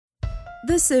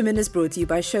This sermon is brought to you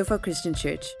by Shofar Christian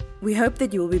Church. We hope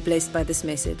that you will be blessed by this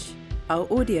message. Our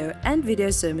audio and video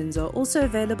sermons are also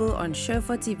available on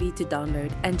Shofar TV to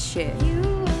download and share.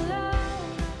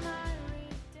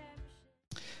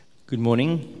 Good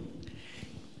morning.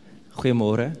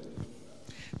 Goeiemôre.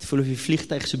 Het voel of die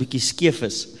vliegtuig so 'n bietjie skeef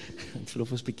is. Het voel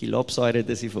of ons bietjie lopsided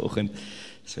is hier vanoggend.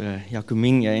 So,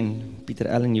 Jacomien, jy en Peter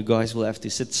Allen, you guys will have to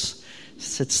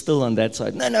sit still on that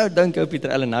side. No, don't go, Peter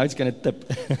Allen. Now it's going to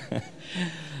tip.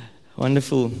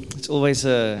 Wonderful. It's always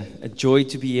a joy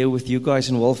to be here with you guys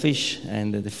in Walfish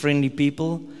and the friendly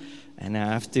people. And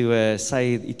I have to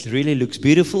say, it really looks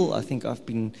beautiful. I think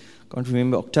can't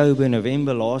remember, October,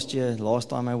 November last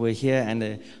time I were here.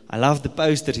 And I love the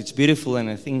poster. It's beautiful. And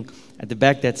I think at the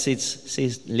back that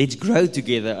says let's grow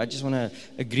together. I just want to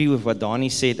agree with what Donnie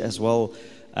said as well.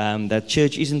 That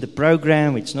church isn't a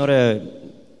program. It's not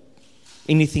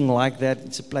anything like that.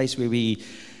 It's a place where we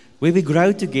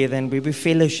grow together and where we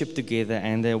fellowship together.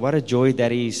 And what a joy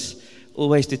that is,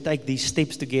 always to take these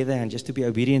steps together and just to be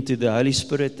obedient to the Holy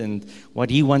Spirit and what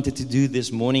He wanted to do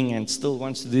this morning and still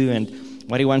wants to do, and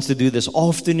what He wants to do this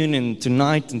afternoon and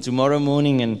tonight and tomorrow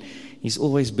morning. And He's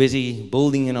always busy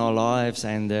building in our lives.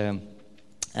 And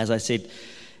as I said,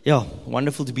 yeah,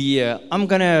 wonderful to be here.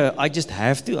 I just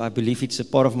have to. I believe it's a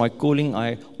part of my calling.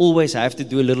 I always have to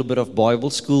do a little bit of Bible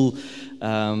school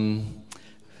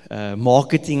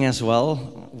marketing as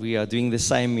well. We are doing the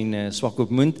same in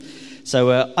Swakopmund.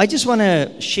 So I just want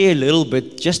to share a little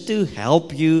bit just to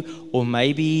help you or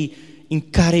maybe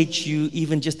encourage you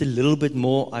even just a little bit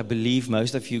more. I believe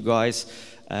most of you guys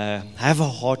have a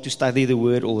heart to study the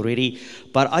Word already.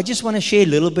 But I just want to share a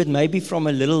little bit, maybe from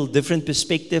a little different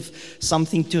perspective,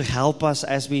 something to help us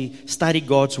as we study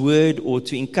God's Word, or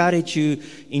to encourage you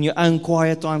in your own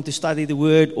quiet time to study the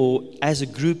Word, or as a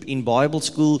group in Bible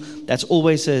school. That's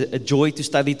always a joy to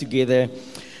study together.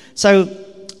 So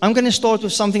I'm going to start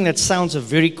with something that sounds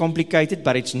very complicated,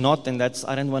 but it's not, and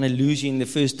I don't want to lose you in the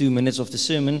first 2 minutes of the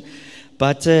sermon.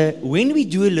 But when we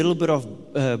do a little bit of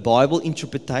Bible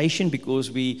interpretation, because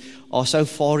we are so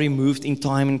far removed in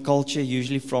time and culture,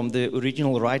 usually from the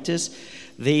original writers,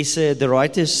 there's the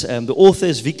writers, the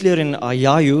authors, Wikler and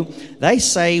Ayayu, they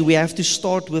say we have to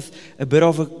start with a bit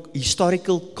of a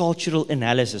historical, cultural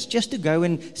analysis, just to go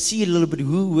and see a little bit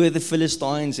who were the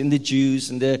Philistines and the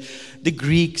Jews and the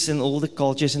Greeks and all the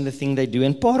cultures and the thing they do.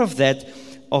 And part of that,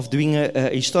 of doing a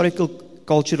historical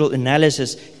cultural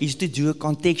analysis, is to do a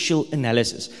contextual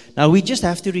analysis. Now, we just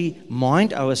have to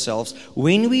remind ourselves,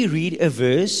 when we read a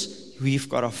verse, we've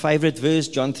got our favorite verse,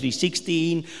 John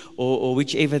 3:16, or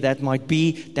whichever that might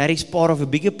be, that is part of a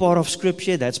bigger part of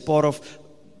Scripture. That's part of,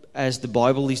 as the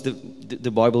Bible is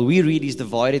the Bible we read is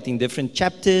divided in different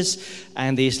chapters,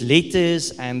 and there's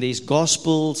letters, and there's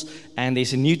Gospels, and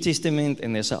there's a New Testament,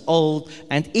 and there's an Old,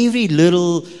 and every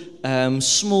little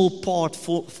small part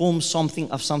forms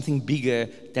something bigger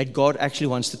that God actually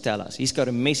wants to tell us. He's got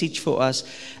a message for us.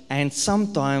 And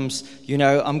sometimes,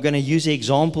 I'm going to use the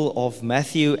example of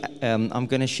Matthew. I'm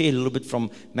going to share a little bit from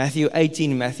Matthew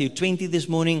 18 and Matthew 20 this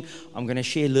morning. I'm going to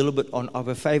share a little bit on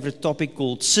our favorite topic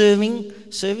called serving.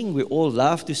 Serving, we all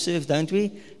love to serve, don't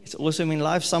we? It's awesome in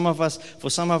life. For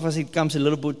some of us, it comes a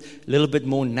little bit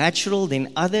more natural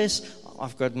than others.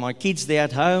 I've got my kids there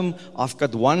at home. I've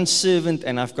got one servant,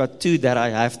 and I've got two that I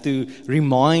have to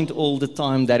remind all the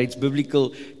time that it's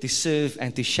biblical to serve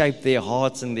and to shape their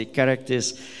hearts and their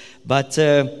characters. But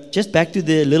just back to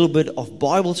the little bit of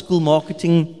Bible school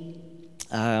marketing.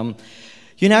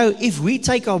 If we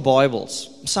take our Bibles,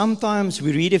 sometimes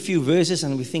we read a few verses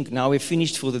and we think, now we're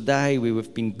finished for the day,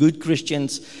 we've been good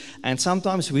Christians. And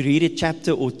sometimes we read a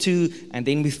chapter or two, and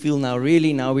then we feel now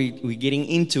we're getting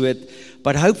into it.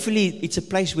 But hopefully it's a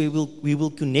place where we will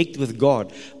connect with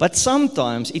God. But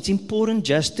sometimes it's important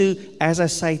just to, as I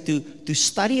say, to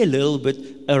study a little bit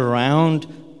around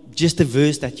just the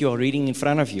verse that you are reading in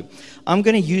front of you. I'm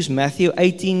going to use Matthew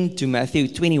 18 to Matthew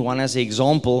 21 as an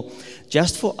example,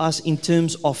 just for us in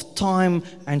terms of time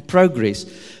and progress.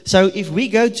 So if we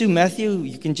go to Matthew,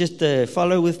 you can just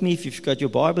follow with me. If you've got your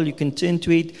Bible, you can turn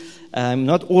to it.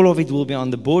 Not all of it will be on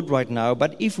the board right now,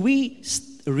 but if we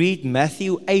read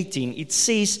Matthew 18, it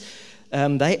says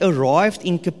they arrived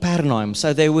in Capernaum.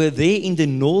 So they were there in the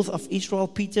north of Israel.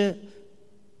 Peter?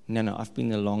 No, I've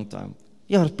been a long time.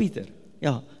 Yeah, Peter.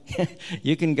 Yeah,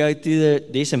 you can go to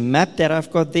there's a map that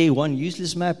I've got there, one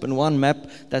useless map and one map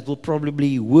that will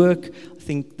probably work. I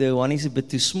think the one is a bit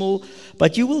too small.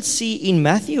 But you will see in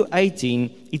Matthew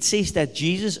 18, it says that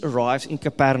Jesus arrives in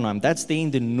Capernaum. That's there in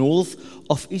the north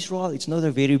of Israel. It's not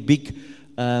a very big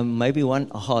maybe one,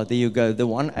 there you go. The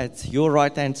one at your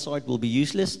right-hand side will be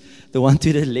useless. The one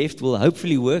to the left will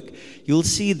hopefully work. You'll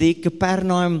see there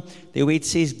Capernaum, there where it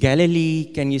says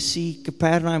Galilee. Can you see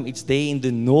Capernaum? It's there in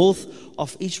the north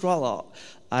of Israel.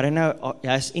 I don't know,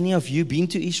 has any of you been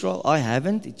to Israel? I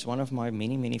haven't. It's one of my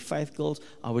many, many faith goals.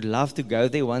 I would love to go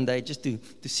there one day just to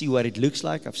see what it looks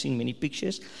like. I've seen many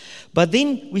pictures. But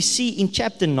then we see in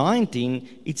chapter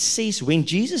 19, it says, when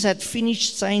Jesus had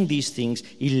finished saying these things,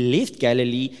 he left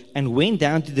Galilee and went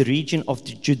down to the region of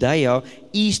Judea,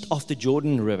 east of the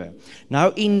Jordan River.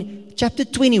 Now in chapter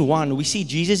 21, we see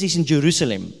Jesus is in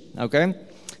Jerusalem. Okay?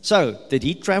 So, did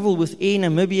he travel with Air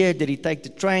Namibia? Did he take the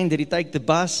train? Did he take the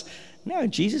bus? No,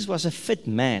 Jesus was a fit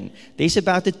man. There's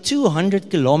about a 200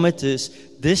 kilometers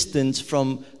distance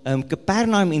from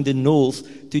Capernaum in the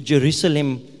north to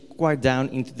Jerusalem quite down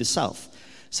into the south.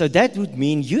 So that would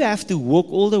mean you have to walk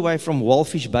all the way from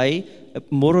Walfish Bay,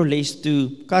 more or less to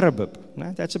Karabib.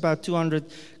 No, that's about 200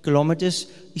 kilometers.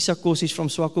 Isakos is from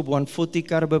Swakop 140,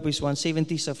 Karabib is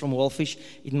 170, so from Walfish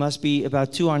it must be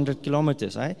about 200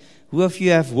 kilometers. Eh? Who of you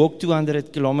have walked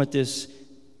 200 kilometers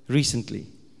recently?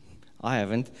 I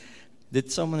haven't. Did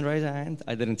someone raise a hand?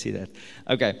 I didn't see that.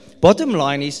 Okay. Bottom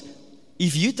line is,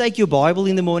 if you take your Bible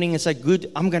in the morning and say, good,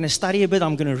 I'm going to study a bit,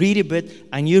 I'm going to read a bit,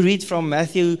 and you read from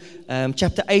Matthew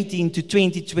chapter 18 to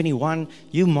 20, 21,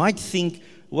 you might think,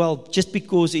 well, just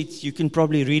because you can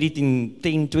probably read it in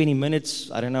 10, 20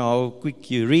 minutes. I don't know how quick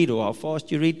you read or how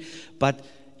fast you read, but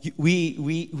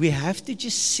we have to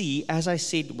just see, as I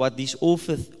said, what these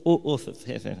authors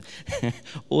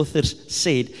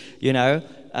said, you know,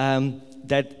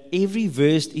 that every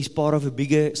verse is part of a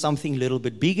bigger, something a little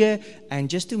bit bigger. And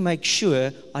just to make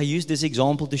sure, I use this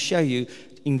example to show you.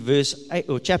 In verse 8,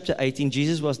 or chapter 18,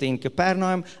 Jesus was there in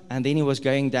Capernaum, and then he was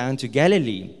going down to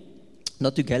Galilee.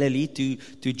 Not to Galilee,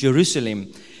 to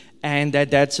Jerusalem. And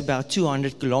that's about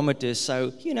 200 kilometers.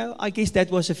 So, you know, I guess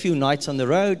that was a few nights on the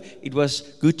road. It was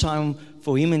good time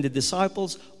for him and the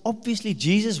disciples. Obviously,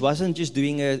 Jesus wasn't just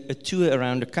doing a tour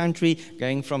around the country,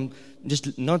 going from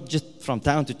not just from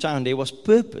town to town. There was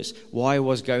purpose why he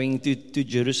was going to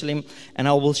Jerusalem, and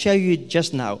I will show you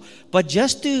just now. But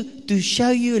just to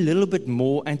show you a little bit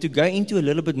more and to go into a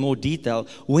little bit more detail,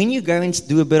 when you go and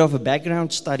do a bit of a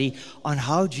background study on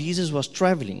how Jesus was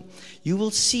traveling, you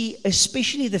will see,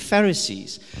 especially the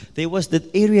Pharisees, there was that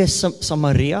area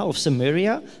Samaria,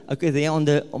 okay, there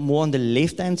more on the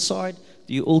left-hand side.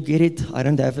 Do you all get it? I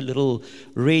don't have a little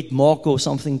red mark or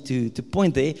something to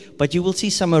point there, but you will see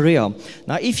Samaria.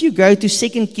 Now, if you go to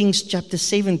 2 Kings chapter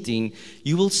 17,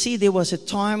 you will see there was a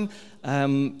time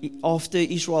after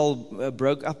Israel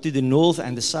broke up to the north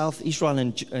and the south, Israel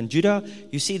and Judah.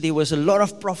 You see there was a lot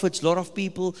of prophets, a lot of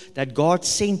people that God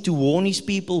sent to warn his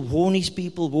people,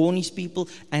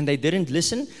 and they didn't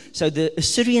listen. So the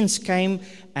Assyrians came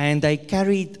and they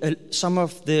carried some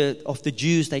of the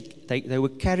Jews, they were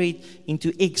carried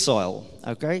into exile.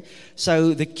 Okay,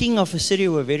 so the king of Assyria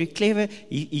were very clever.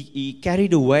 He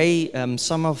carried away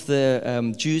some of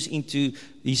the Jews into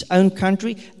his own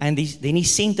country, and then he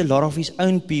sent a lot of his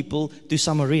own people to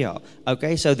Samaria.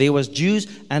 Okay, so there was Jews,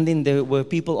 and then there were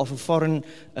people of a foreign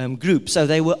group. So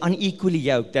they were unequally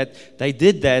yoked. That they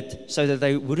did that so that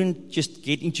they wouldn't just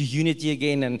get into unity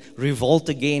again and revolt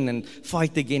again and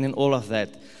fight again and all of that.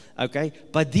 Okay,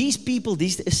 but these people,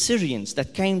 these Assyrians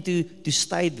that came to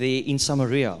stay there in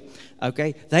Samaria,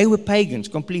 okay, they were pagans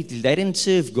completely. They didn't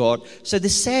serve God. So the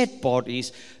sad part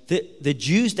is the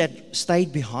Jews that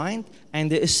stayed behind and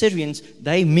the Assyrians,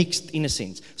 they mixed in a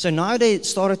sense. So now they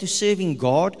started to serving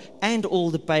God and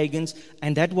all the pagans,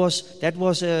 and that was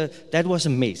a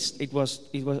mess. It was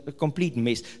a complete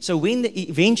mess. So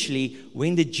eventually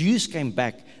when the Jews came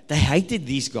back, they hated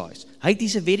these guys. Hate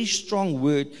is a very strong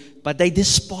word, but they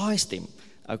despised them.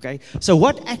 Okay, so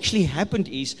what actually happened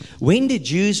is when the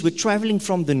Jews were traveling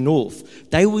from the north,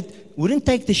 they wouldn't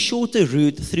take the shorter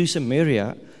route through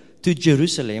Samaria to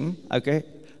Jerusalem. Okay,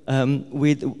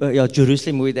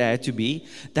 Jerusalem where they had to be.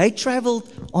 They traveled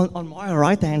on my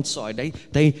right hand side.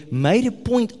 They made a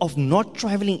point of not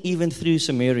traveling even through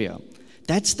Samaria.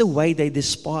 That's the way they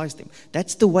despised them.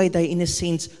 That's the way they, in a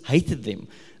sense, hated them.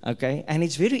 Okay, and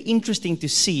it's very interesting to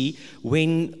see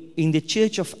when in the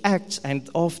church of Acts, and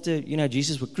after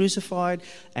Jesus was crucified,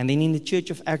 and then in the church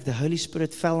of Acts, the Holy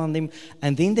Spirit fell on them,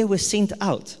 and then they were sent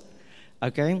out.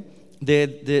 Okay,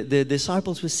 the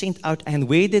disciples were sent out, and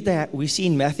where did they? We see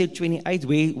in Matthew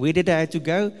 28, where did they have to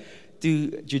go?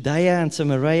 To Judea and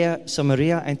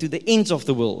Samaria, and to the ends of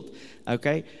the world.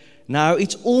 Okay. Now,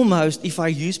 it's almost, if I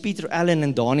use Peter Allen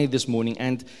and Donnie this morning,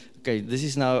 and okay, this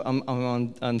is now, I'm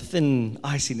on thin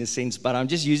ice in a sense, but I'm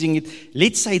just using it.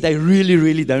 Let's say they really,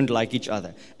 really don't like each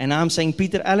other. And I'm saying,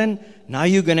 Peter Allen, now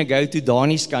you're going to go to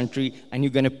Donnie's country and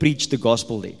you're going to preach the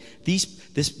gospel there.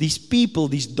 These people,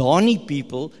 these Donnie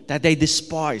people that they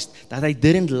despised, that they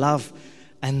didn't love,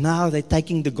 and now they're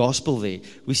taking the gospel there.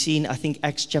 We see in, I think,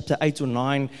 Acts chapter 8 or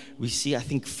 9, we see, I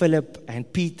think, Philip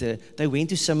and Peter, they went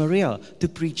to Samaria to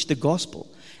preach the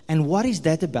gospel. And what is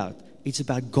that about? It's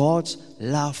about God's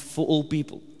love for all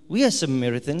people. We are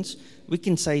Samaritans. We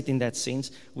can say it in that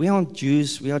sense. We aren't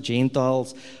Jews. We are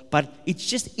Gentiles. But it's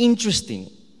just interesting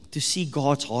to see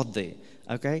God's heart there.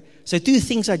 Okay? So 2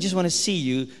 things I just want to see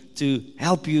you to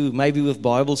help you maybe with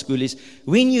Bible school is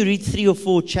when you read 3 or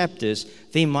 4 chapters,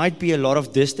 there might be a lot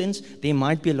of distance. There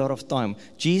might be a lot of time.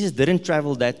 Jesus didn't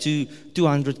travel that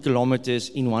 200 kilometers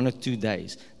in 1 or 2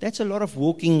 days. That's a lot of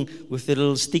walking with the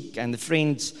little stick and the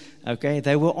friends. Okay,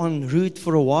 they were en route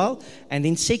for a while. And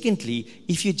then secondly,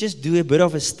 if you just do a bit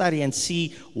of a study and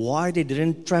see why they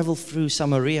didn't travel through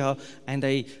Samaria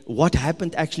and what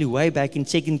happened actually way back in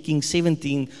 2 Kings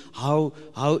 17, how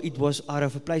it was out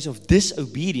of a place of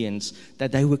disobedience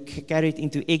that they were carried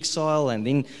into exile and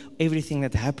then everything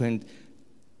that happened.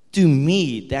 To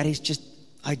me, that is just,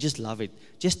 I just love it.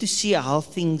 Just to see how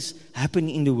things happen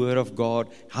in the Word of God,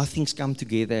 how things come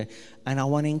together. And I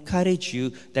want to encourage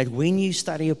you that when you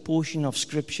study a portion of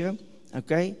Scripture,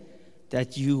 okay,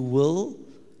 that you will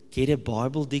get a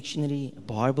Bible dictionary, a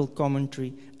Bible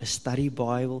commentary, a study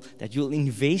Bible, that you'll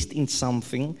invest in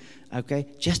something, okay,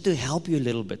 just to help you a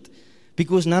little bit.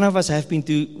 Because none of us have been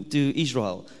to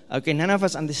Israel. Okay, none of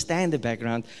us understand the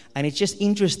background. And it's just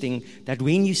interesting that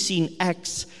when you see in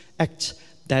Acts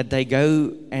that they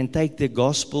go and take the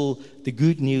gospel, the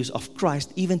good news of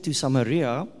Christ, even to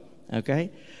Samaria, okay,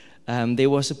 there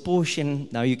was a portion,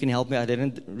 now you can help me, I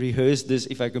didn't rehearse this,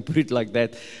 if I can put it like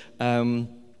that,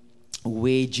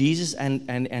 where Jesus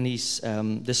and his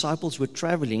disciples were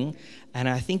traveling, and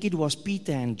I think it was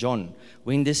Peter and John,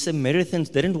 when the Samaritans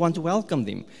didn't want to welcome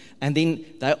them. And then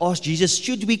they asked Jesus,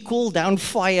 should we call down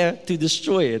fire to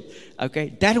destroy it? Okay,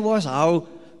 that was how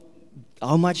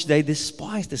much they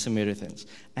despised the Samaritans.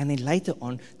 And then later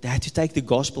on, they had to take the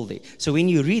gospel there. So when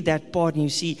you read that part and you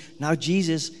see, now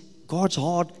Jesus, God's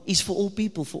heart is for all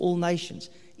people, for all nations,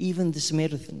 even the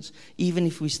Samaritans. Even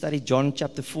if we study John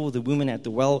chapter 4, the woman at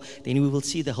the well, then we will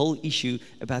see the whole issue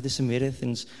about the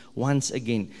Samaritans once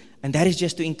again. And that is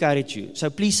just to encourage you. So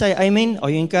please say amen. Are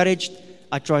you encouraged?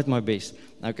 I tried my best.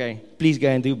 Okay, please go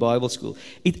and do Bible school.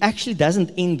 It actually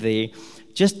doesn't end there.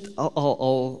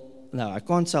 No, I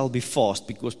can't say I'll be fast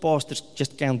because pastors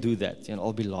just can't do that.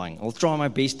 I'll be lying. I'll try my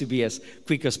best to be as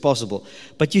quick as possible.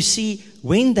 But you see,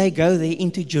 when they go there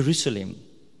into Jerusalem,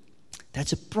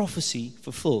 that's a prophecy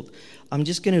fulfilled. I'm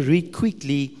just going to read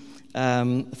quickly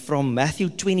from Matthew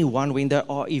 21 when they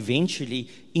are eventually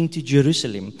into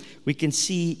Jerusalem. We can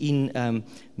see in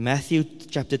Matthew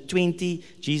chapter 20,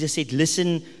 Jesus said,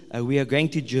 listen, we are going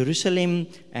to Jerusalem,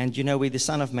 and you know where the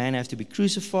Son of Man has to be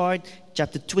crucified.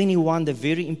 Chapter 21, the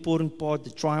very important part, the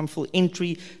triumphal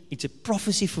entry, it's a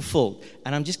prophecy fulfilled.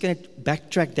 And I'm just going to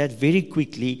backtrack that very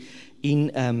quickly.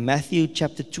 In Matthew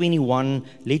chapter 21,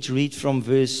 let's read from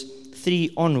verse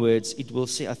 3 onwards. It will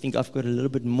say, I think I've got a little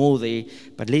bit more there,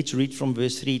 but let's read from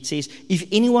verse 3. It says, if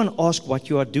anyone asks what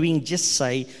you are doing, just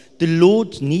say, the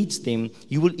Lord needs them.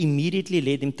 You will immediately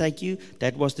let them take you.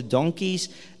 That was the donkeys.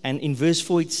 And in verse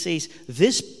 4 it says,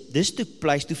 this took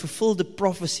place to fulfill the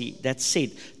prophecy that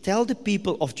said, tell the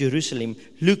people of Jerusalem,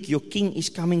 look, your king is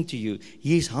coming to you.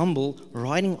 He is humble,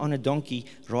 riding on a donkey,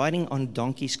 riding on a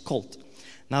donkey's colt.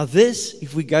 Now this,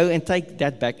 if we go and take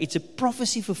that back, it's a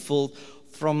prophecy fulfilled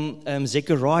from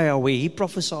Zechariah, where he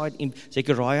prophesied in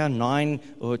Zechariah 9,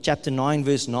 or chapter 9,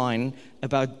 verse 9,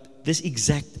 about this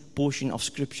exact portion of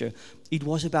Scripture. It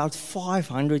was about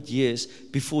 500 years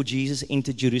before Jesus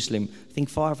entered Jerusalem. I think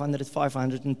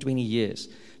 520 years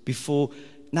before.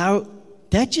 Now,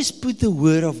 that just put the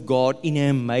Word of God in an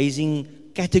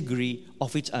amazing category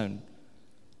of its own.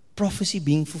 Prophecy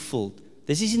being fulfilled.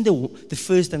 This isn't the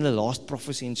first and the last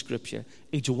prophecy in Scripture.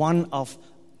 It's one of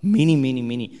many, many,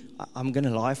 many. I'm going to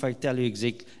lie if I tell you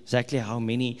exactly how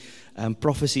many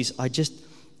prophecies. I just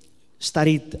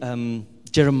studied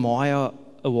Jeremiah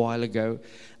a while ago.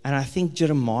 And I think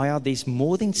Jeremiah, there's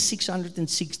more than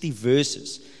 660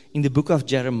 verses in the book of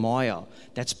Jeremiah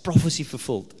that's prophecy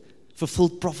fulfilled.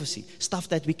 Fulfilled prophecy. Stuff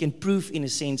that we can prove in a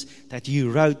sense that he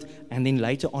wrote, and then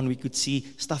later on we could see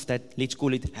stuff that, let's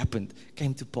call it, happened,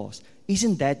 came to pass.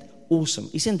 Isn't that awesome?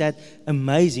 Isn't that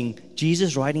amazing?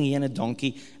 Jesus riding here on a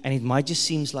donkey, and it might just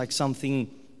seem like something,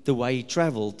 the way he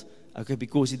traveled, okay,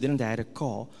 because he didn't have a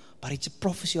car, but it's a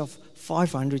prophecy of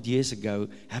 500 years ago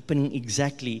happening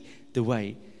exactly the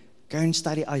way. Go and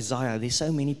study Isaiah. There's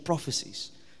so many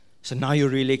prophecies. So now you're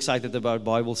really excited about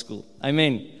Bible school.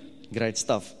 Amen. Great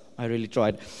stuff. I really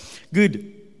tried.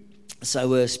 Good.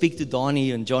 So speak to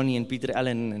Donnie and Johnny and Peter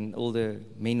Allen and all the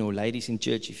men or ladies in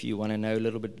church if you want to know a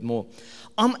little bit more.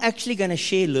 I'm actually going to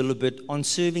share a little bit on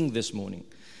serving this morning.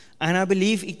 And I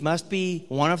believe it must be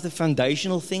one of the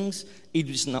foundational things. It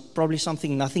is probably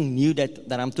nothing new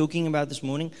that I'm talking about this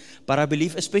morning. But I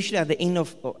believe, especially at the end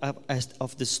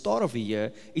of the start of a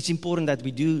year, it's important that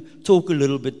we do talk a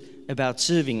little bit about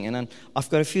serving. And I've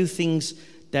got a few things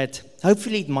that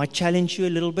hopefully it might challenge you a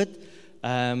little bit.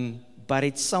 But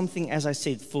it's something, as I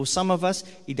said, for some of us,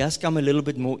 it does come a little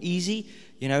bit more easy.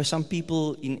 You know, some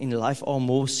people in life are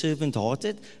more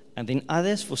servant-hearted. And then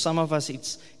others, for some of us,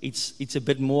 it's a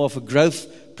bit more of a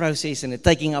growth process and a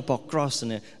taking up our cross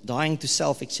and a dying to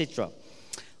self, etc.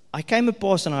 I came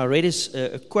across and I read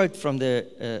a quote from the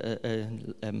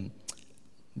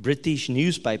British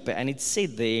newspaper, and it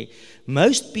said there,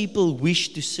 most people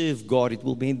wish to serve God. It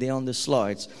will be there on the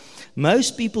slides.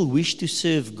 Most people wish to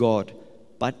serve God,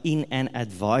 but in an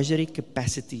advisory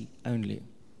capacity only.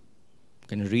 I'm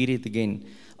going to read it again.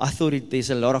 I thought there's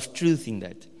a lot of truth in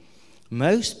that.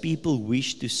 Most people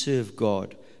wish to serve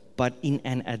God, but in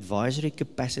an advisory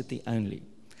capacity only.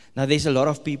 Now, there's a lot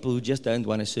of people who just don't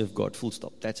want to serve God, full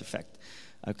stop. That's a fact,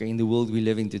 okay, in the world we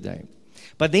live in today.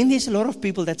 But then there's a lot of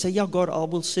people that say, yeah, God, I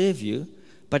will serve you.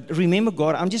 But remember,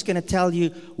 God, I'm just going to tell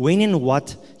you when and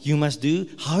what you must do,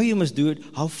 how you must do it,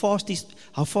 how fast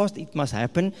it must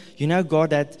happen. You know,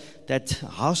 God, that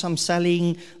house I'm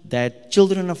selling, that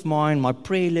children of mine, my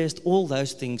prayer list, all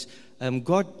those things.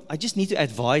 God, I just need to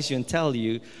advise you and tell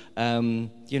you,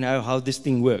 you know, how this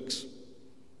thing works.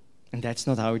 And that's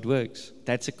not how it works.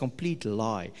 That's a complete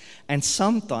lie. And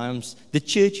sometimes the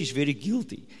church is very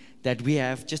guilty that we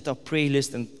have just our prayer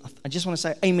list. And I just want to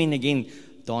say amen again,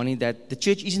 Donnie, that the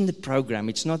church isn't the program.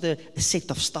 It's not a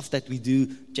set of stuff that we do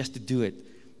just to do it.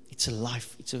 It's a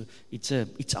life.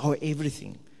 It's our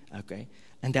everything. Okay?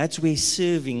 And that's where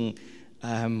serving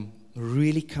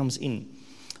really comes in.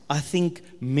 I think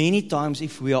many times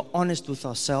if we are honest with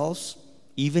ourselves,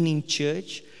 even in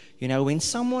church, you know, when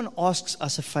someone asks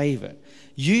us a favor,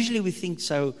 usually we think,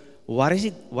 so what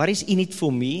is in it for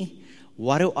me?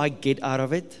 What do I get out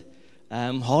of it?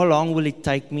 How long will it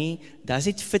take me? Does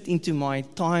it fit into my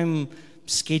time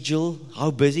schedule?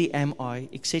 How busy am I?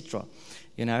 Etc.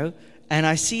 You know, and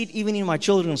I see it even in my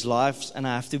children's lives, and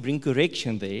I have to bring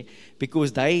correction there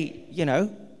because they, you know,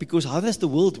 because how does the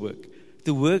world work?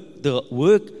 The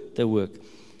work.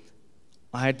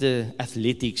 I had the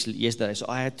athletics yesterday, so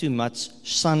I had too much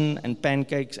sun and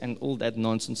pancakes and all that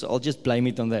nonsense. So I'll just blame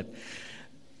it on that.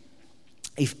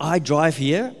 If I drive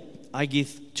here, I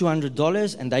give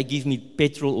 $200 and they give me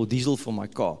petrol or diesel for my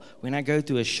car. When I go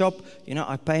to a shop, you know,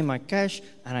 I pay my cash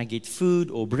and I get food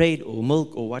or bread or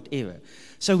milk or whatever.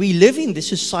 So we live in this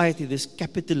society, this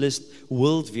capitalist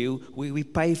worldview, where we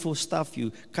pay for stuff.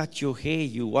 You cut your hair,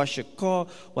 you wash a car,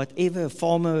 whatever a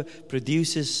farmer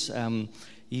produces,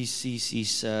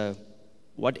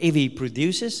 whatever he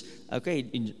produces. Okay,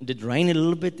 it did rain a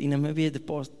little bit in Namibia the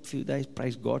past few days.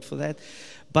 Praise God for that.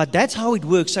 But that's how it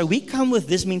works. So we come with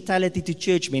this mentality to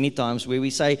church many times where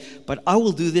we say, but I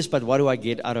will do this, but what do I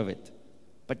get out of it?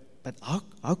 But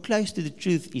how close to the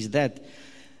truth is that?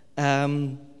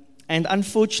 And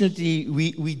unfortunately,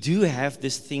 we do have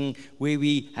this thing where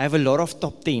we have a lot of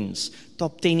top 10s,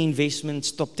 top 10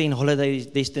 investments, top 10 holiday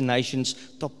destinations,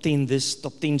 top 10 this,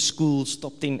 top 10 schools,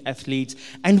 top 10 athletes.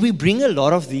 And we bring a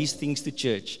lot of these things to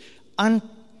church. In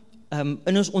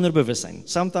ons onderbewustzijn.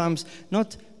 Sometimes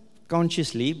not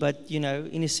consciously, but, you know,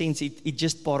 in a sense, it's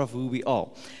just part of who we are.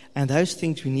 And those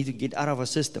things we need to get out of our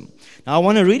system. Now, I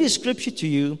want to read a scripture to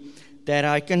you that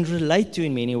I can relate to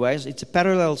in many ways. It's a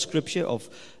parallel scripture of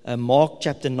Mark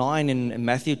chapter 9 and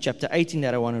Matthew chapter 18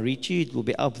 that I want to read to you. It will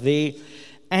be up there.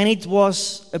 And it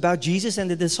was about Jesus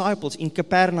and the disciples in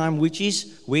Capernaum, which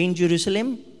is where in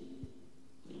Jerusalem?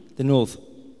 The north.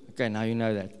 Okay, now you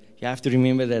know that. You have to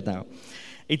remember that now.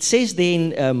 It says there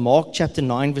in Mark chapter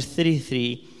 9 verse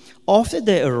 33, after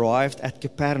they arrived at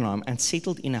Capernaum and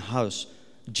settled in a house,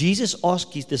 Jesus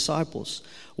asked his disciples,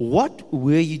 what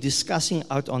were you discussing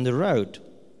out on the road?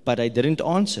 But they didn't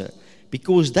answer,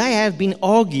 because they had been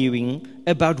arguing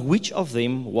about which of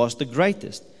them was the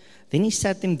greatest. Then he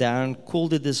sat them down,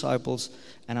 called the disciples,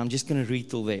 and I'm just going to read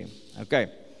till there.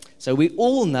 Okay, so we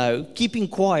all know keeping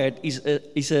quiet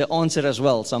is an answer as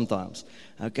well sometimes.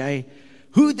 Okay,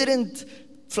 who didn't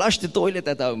flush the toilet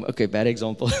at home. Okay, bad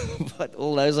example. But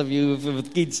all those of you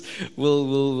with kids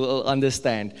will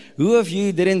understand. Who of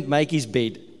you didn't make his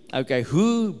bed? Okay,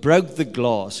 who broke the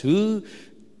glass?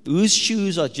 Whose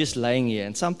shoes are just laying here?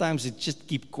 And sometimes it just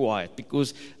keep quiet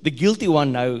because the guilty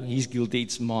one know he's guilty,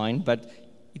 it's mine, but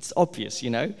it's obvious,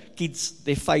 Kids,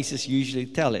 their faces usually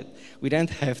tell it. We don't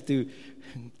have to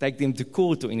take them to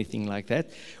court or anything like that.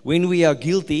 When we are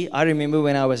guilty, I remember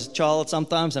when I was a child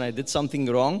sometimes and I did something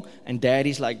wrong and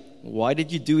Daddy's like, why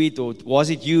did you do it? Or was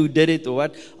it you who did it or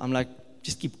what? I'm like,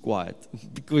 just keep quiet.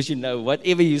 Because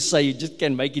whatever you say, you just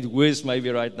can make it worse maybe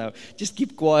right now. Just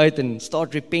keep quiet and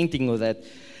start repenting of that.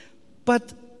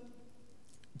 But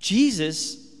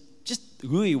Jesus, just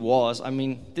who he was,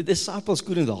 the disciples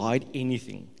couldn't hide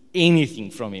anything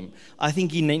from him. I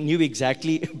think he knew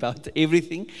exactly about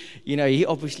everything. He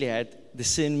obviously had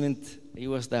discernment. He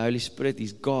was the Holy Spirit.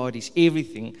 He's God. He's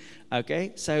everything.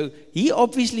 Okay? So he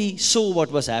obviously saw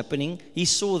what was happening. He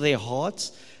saw their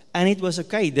hearts. And it was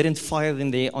okay. He didn't fire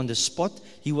them there on the spot.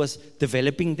 He was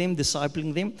developing them,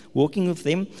 discipling them, walking with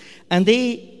them. And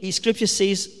there, his scripture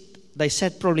says, they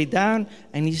sat probably down,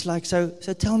 and he's like, so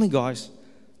tell me, guys.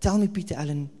 Tell me, Peter,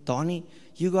 Allen, Donnie,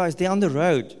 you guys, they're on the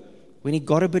road. When it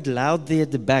got a bit loud there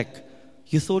at the back,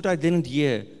 you thought I didn't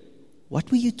hear. What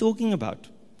were you talking about?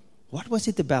 What was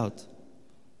it about?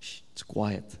 Shh, it's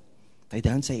quiet. They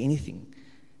don't say anything.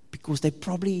 Because they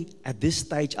probably, at this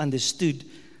stage, understood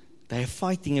they're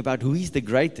fighting about who is the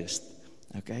greatest.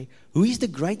 Okay? Who is the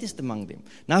greatest among them?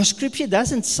 Now, Scripture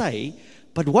doesn't say,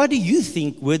 but what do you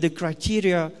think were the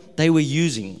criteria they were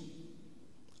using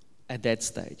at that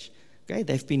stage? Okay,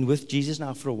 they've been with Jesus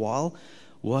now for a while.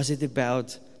 Was it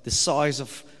about the size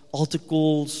of altar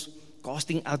calls,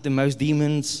 casting out the most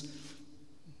demons?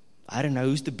 I don't know,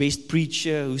 who's the best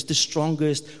preacher, who's the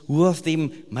strongest, who of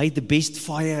them made the best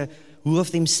fire, who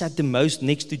of them sat the most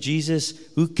next to Jesus,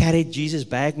 who carried Jesus'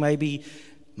 bag maybe?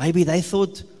 Maybe they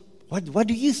thought, what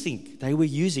do you think they were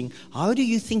using? How do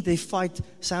you think their fight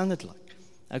sounded like?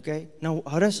 Okay, now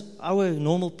how does our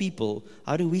normal people,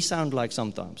 how do we sound like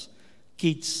sometimes?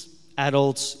 Kids,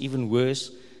 adults, even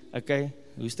worse. Okay,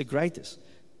 who's the greatest?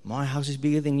 My house is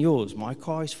bigger than yours. My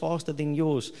car is faster than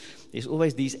yours. There's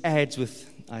always these ads with,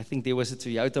 I think there was a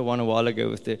Toyota one a while ago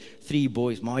with the 3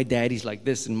 boys. My daddy's like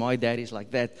this and my daddy's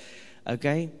like that.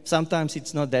 Okay, sometimes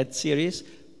it's not that serious.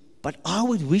 But I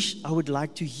would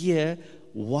like to hear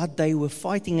what they were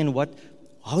fighting and what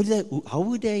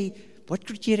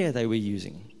criteria they were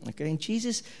using. Okay, and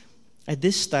Jesus, at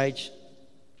this stage,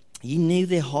 he knew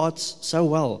their hearts so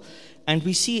well. And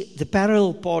we see the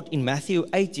parallel part in Matthew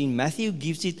 18. Matthew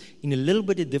gives it in a little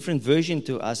bit a different version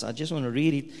to us. I just want to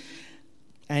read it.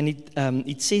 And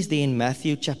it says there in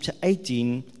Matthew chapter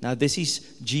 18, now this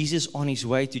is Jesus on his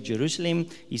way to Jerusalem.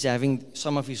 He's having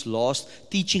some of his last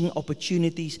teaching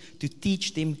opportunities to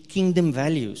teach them kingdom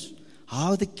values,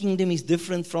 how the kingdom is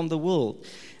different from the world.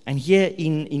 And here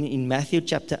in Matthew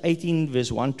chapter 18,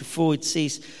 verse 1 to 4, it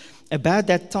says, about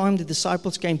that time the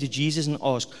disciples came to Jesus and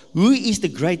asked, who is the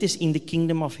greatest in the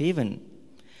kingdom of heaven?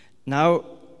 Now,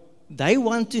 they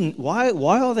want to, why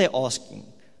are they asking?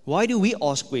 Why do we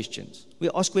ask questions? We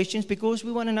ask questions because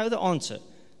we want to know the answer.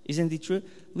 Isn't it true?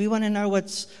 We want to know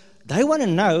they want to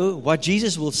know what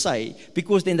Jesus will say,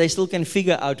 because then they still can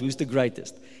figure out who's the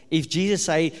greatest. If Jesus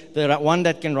say the one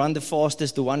that can run the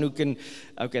fastest, the one who can,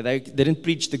 okay, they didn't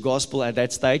preach the gospel at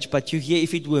that stage, but you hear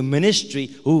if it were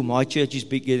ministry, my church is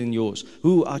bigger than yours.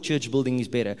 Our church building is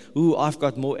better. I've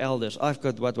got more elders. I've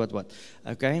got what.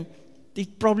 Okay?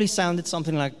 It probably sounded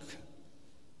something like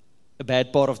a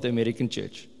bad part of the American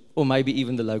church, or maybe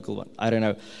even the local one. I don't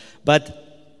know.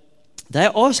 But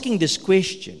they're asking this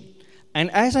question. And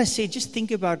as I said, just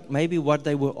think about maybe what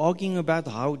they were arguing about,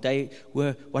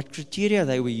 what criteria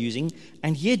they were using.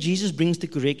 And here Jesus brings the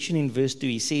correction in verse 2.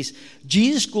 He says,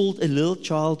 Jesus called a little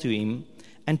child to him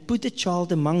and put the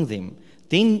child among them.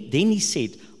 Then he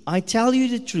said, I tell you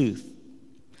the truth.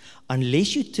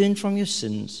 Unless you turn from your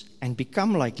sins and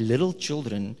become like little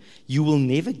children, you will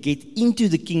never get into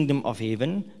the kingdom of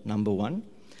heaven, number 1.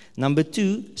 Number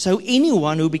 2, so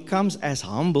anyone who becomes as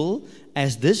humble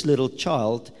as this little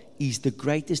child is the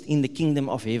greatest in the kingdom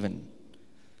of heaven.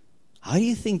 How do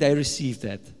you think they received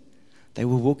that? They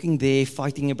were walking there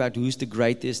fighting about who's the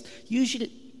greatest,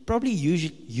 probably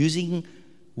using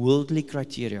worldly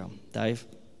criteria, Dave.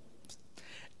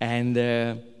 And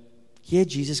here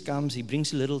Jesus comes, he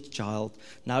brings a little child.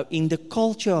 Now, in the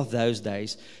culture of those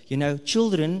days,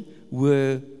 children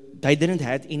they didn't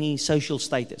have any social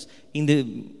status. In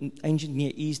the ancient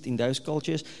Near East, in those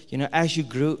cultures, as you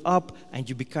grew up and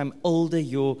you become older,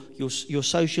 your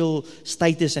social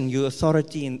status and your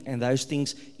authority and those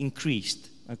things increased.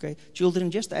 Okay,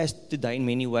 children, just as today in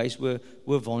many ways, were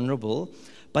vulnerable.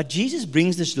 But Jesus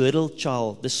brings this little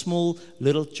child, this small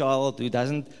little child who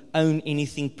doesn't own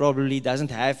anything, probably doesn't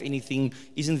have anything,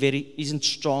 isn't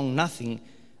strong, nothing.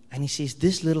 And he says,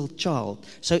 this little child.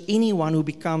 So anyone who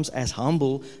becomes as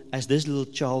humble as this little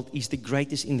child is the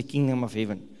greatest in the kingdom of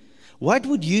heaven. What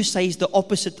would you say is the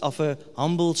opposite of a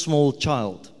humble small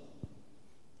child?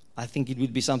 I think it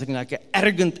would be something like an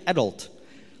arrogant adult.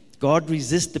 God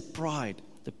resists the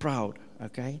proud,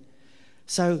 okay?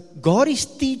 So God is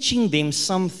teaching them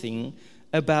something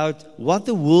about what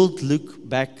the world looked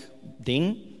back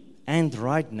then and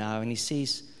right now. And he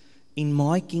says, in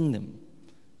my kingdom,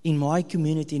 in my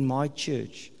community, in my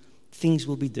church, things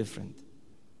will be different.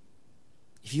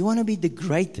 If you want to be the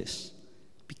greatest,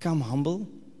 become humble,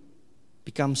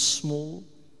 become small.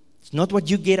 It's not what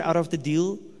you get out of the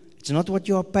deal. It's not what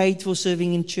you are paid for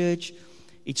serving in church.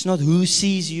 It's not who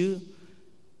sees you.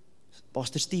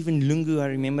 Pastor Stephen Lungu, I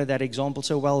remember that example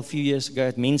so well a few years ago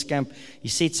at men's camp. He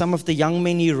said some of the young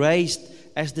men he raised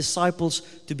as disciples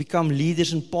to become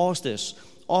leaders and pastors.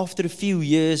 After a few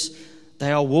years,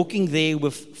 they are walking there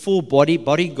with 4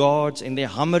 bodyguards and their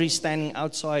Hummer is standing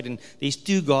outside, and these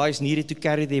 2 guys needed to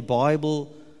carry their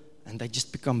Bible, and they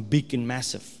just become big and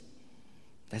massive.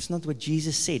 That's not what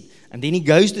Jesus said. And then he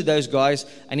goes to those guys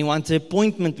and he wants an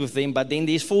appointment with them, but then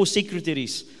there's 4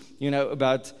 secretaries,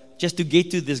 about just to get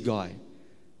to this guy.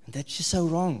 And that's just so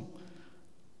wrong.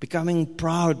 Becoming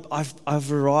proud,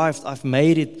 I've arrived, I've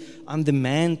made it, I'm the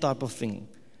man type of thing.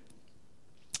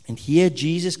 And here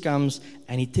Jesus comes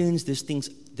and he turns this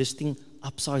thing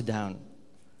upside down.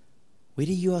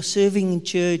 Whether you are serving in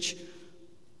church,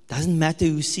 doesn't matter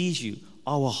who sees you.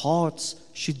 Our hearts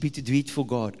should be to do it for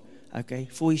God, okay?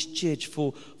 For His church,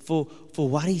 for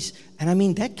what is. And I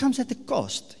mean, that comes at a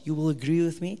cost. You will agree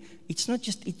with me? It's not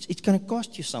just, it's going to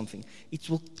cost you something. It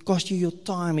will cost you your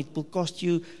time. It will cost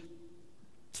you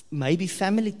maybe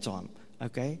family time,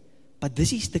 okay? But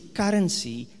this is the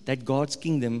currency that God's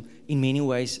kingdom, in many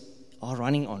ways, are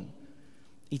running on.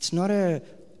 It's not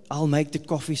I'll make the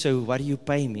coffee, so what do you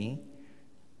pay me?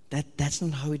 That's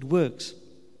not how it works.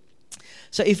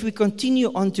 So if we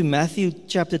continue on to Matthew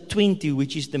chapter 20,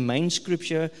 which is the main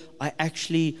scripture I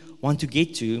actually want to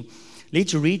get to,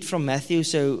 let's read from Matthew.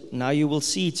 So now you will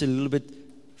see it's a little bit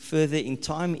further in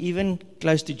time, even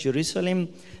close to Jerusalem.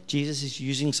 Jesus is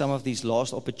using some of these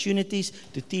last opportunities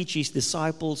to teach his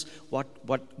disciples what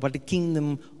the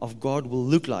kingdom of God will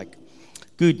look like.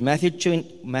 Good,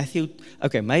 Matthew.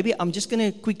 Okay, maybe I'm just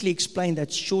going to quickly explain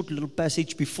that short little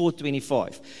passage before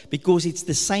 25, because it's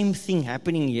the same thing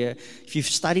happening here. If you've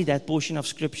studied that portion of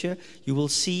scripture, you will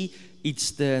see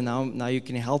it's now you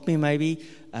can help me maybe.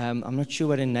 I'm not sure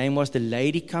what her name was, the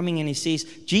lady coming, and he says,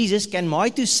 Jesus, can my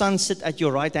 2 sons sit at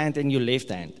your right hand and your left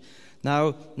hand?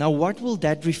 Now what will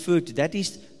that refer to? That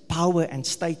is power and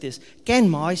status. Can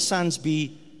my sons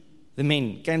be the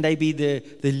men? Can they be the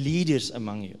leaders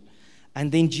among you? And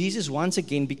then Jesus, once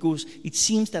again, because it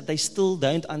seems that they still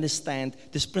don't understand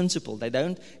this principle. They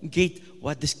don't get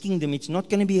what this kingdom, it's not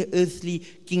going to be an earthly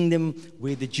kingdom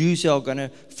where the Jews are going to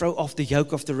throw off the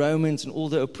yoke of the Romans and all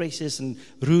the oppressors and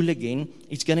rule again.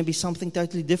 It's going to be something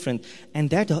totally different. And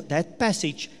that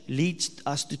passage leads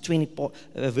us to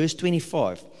verse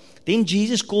 25. Then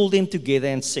Jesus called them together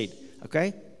and said,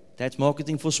 okay, that's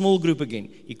marketing for small group again.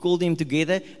 He called them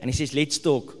together and he says, let's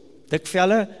talk. Dik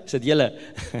velle, sit julle.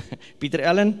 Peter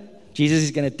Allen, Jesus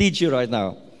is going to teach you right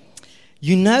now.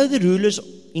 You know the rulers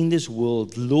in this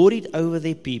world lord it over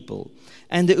their people,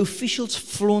 and the officials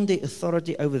flaunt their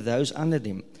authority over those under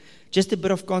them. Just a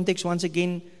bit of context once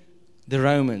again, the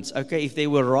Romans. Okay, if there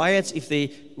were riots, if there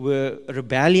were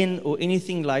rebellion or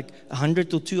anything like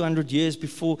 100 or 200 years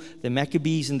before the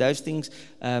Maccabees and those things,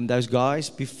 those guys,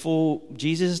 before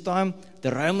Jesus' time,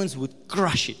 the Romans would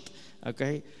crush it.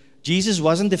 Okay, Jesus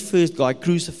wasn't the first guy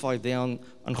crucified there on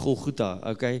Golgotha,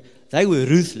 okay? They were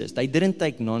ruthless. They didn't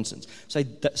take nonsense.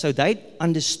 So they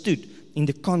understood in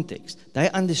the context. They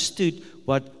understood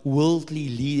what worldly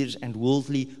leaders and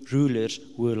worldly rulers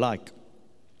were like.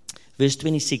 Verse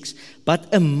 26,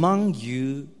 but among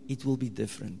you it will be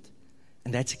different.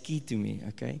 And that's a key to me,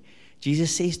 okay?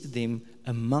 Jesus says to them,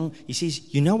 he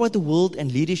says, you know what the world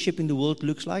and leadership in the world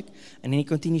looks like? And then he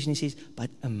continues and he says,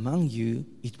 but among you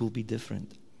it will be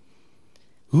different.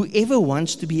 Whoever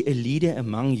wants to be a leader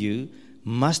among you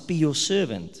must be your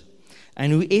servant,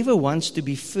 and whoever wants to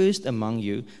be first among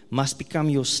you must become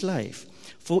your slave.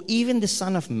 For even the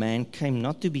Son of Man came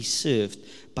not to be served,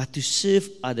 but to serve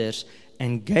others,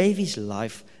 and gave his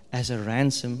life as a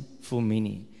ransom for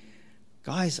many.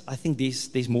 Guys, I think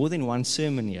there's more than one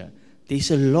sermon here.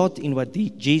 There's a lot in what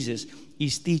Jesus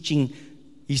is teaching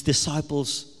his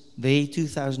disciples there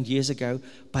 2,000 years ago,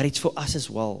 but it's for us as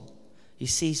well. He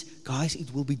says, guys,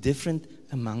 it will be different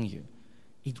among you.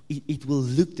 It will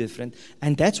look different.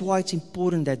 And that's why it's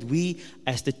important that we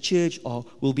as the church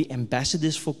will be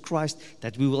ambassadors for Christ,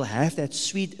 that we will have that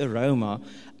sweet aroma,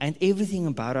 and everything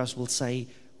about us will say,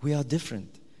 we are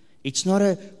different. It's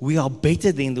not we are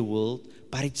better than the world,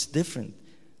 but it's different.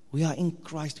 We are in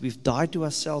Christ. We've died to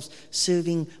ourselves.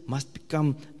 Serving must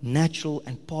become natural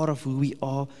and part of who we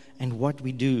are and what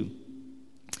we do.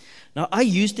 Now, I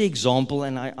use the example,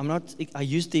 and I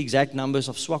use the exact numbers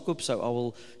of Swakop, so I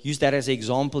will use that as an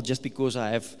example just because I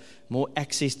have more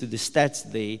access to the stats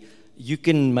there. You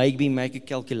can maybe make a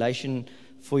calculation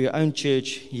for your own church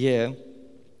here.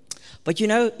 But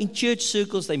in church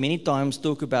circles, they many times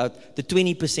talk about the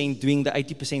 20% doing the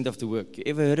 80% of the work. You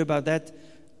ever heard about that?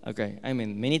 Okay,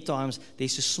 amen. Many times,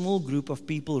 there's a small group of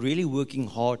people really working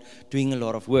hard, doing a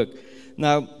lot of work.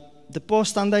 Now, the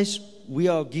past Sundays, we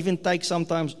are give and take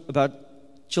sometimes about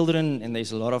children, and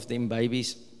there's a lot of them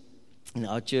babies in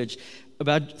our church,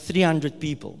 about 300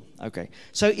 people. Okay,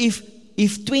 so if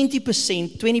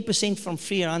 20% from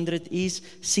 300 is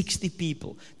 60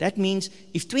 people, that means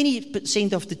if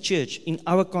 20% of the church, in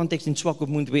our context in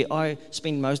Swakopmund, where I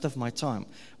spend most of my time,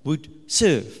 would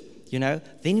serve,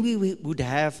 then we would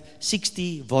have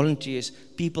 60 volunteers,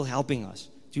 people helping us.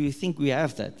 Do you think we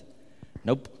have that?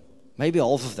 Nope. Maybe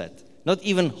half of that. Not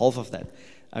even half of that.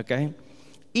 Okay?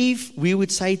 If we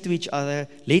would say to each other,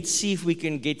 let's see if we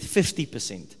can get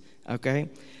 50%. Okay?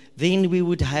 Then we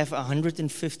would have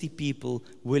 150 people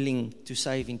willing to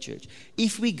serve in church.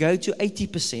 If we go to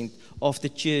 80% of the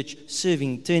church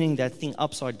serving, turning that thing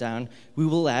upside down, we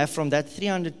will have from that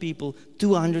 300 people,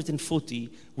 240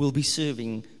 will be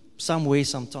serving somewhere,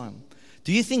 sometime.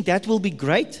 Do you think that will be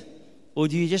great? Or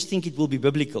do you just think it will be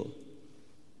biblical?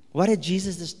 What did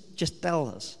Jesus just tell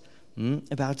us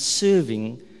about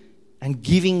serving and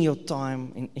giving your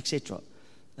time, etc.?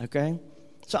 Okay?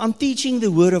 So I'm teaching the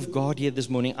Word of God here this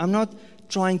morning. I'm not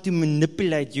trying to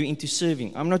manipulate you into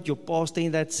serving. I'm not your pastor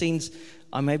in that sense.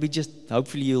 I maybe just,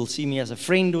 hopefully you'll see me as a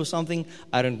friend or something.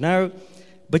 I don't know.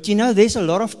 But there's a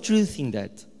lot of truth in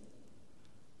that.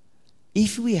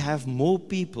 If we have more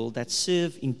people that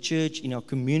serve in church, in our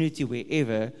community,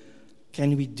 wherever,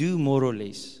 can we do more or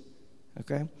less?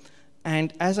 Okay?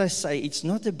 And as I say, it's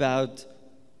not about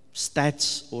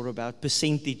stats or about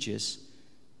percentages.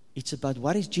 It's about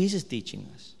what is Jesus teaching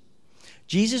us.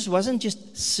 Jesus wasn't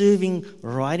just serving,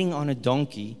 riding on a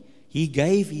donkey. He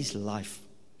gave his life.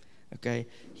 Okay?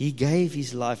 He gave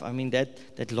his life. I mean,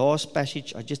 that last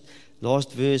passage,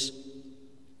 last verse,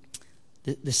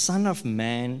 the Son of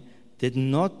Man did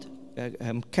not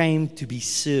came to be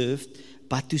served,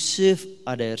 but to serve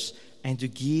others and to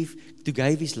give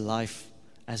his life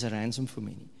as a ransom for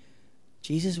many.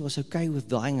 Jesus was okay with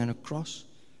dying on a cross,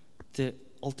 the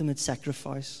ultimate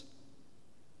sacrifice.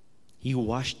 He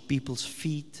washed people's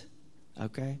feet.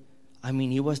 Okay, I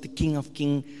mean, he was the King of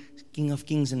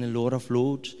Kings and the Lord of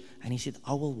Lords, and he said,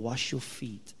 "I will wash your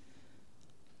feet."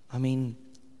 I mean,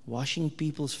 washing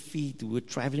people's feet. We're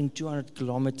traveling 200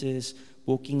 kilometers,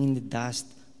 walking in the dust,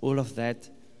 all of that.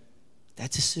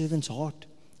 That's a servant's heart.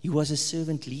 He was a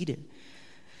servant leader.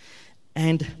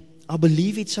 And I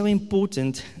believe it's so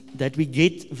important that we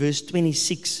get verse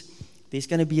 26. There's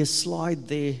going to be a slide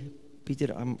there,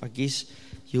 Peter. I guess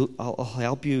I'll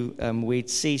help you where it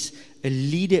says, a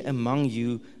leader among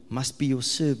you must be your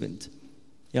servant.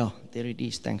 Yeah, there it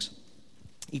is. Thanks.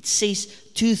 It says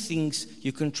two things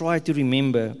you can try to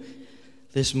remember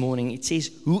this morning. It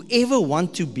says, whoever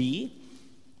want to be,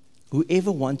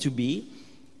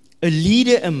 a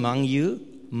leader among you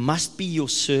must be your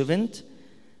servant,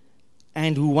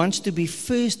 and who wants to be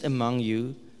first among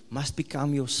you must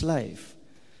become your slave.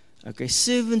 Okay,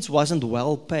 servants wasn't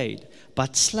well paid,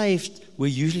 but slaves were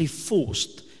usually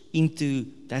forced into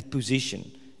that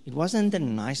position. It wasn't a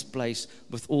nice place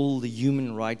with all the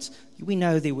human rights. We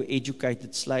know there were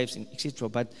educated slaves, etc.,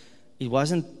 but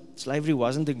slavery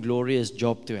wasn't a glorious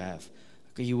job to have.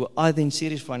 Okay, you were either in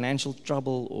serious financial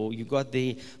trouble or you got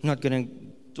there. I'm not going to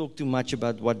talk too much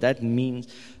about what that means.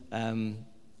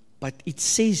 But it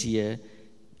says here,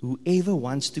 whoever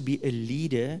wants to be a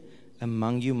leader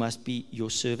among you must be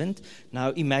your servant. Now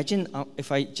imagine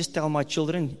if I just tell my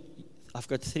children, I've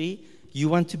got 3, you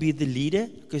want to be the leader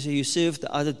because you serve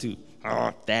the other 2.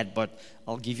 Oh, Dad, but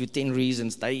I'll give you 10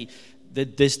 reasons. They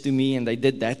did this to me and they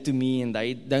did that to me and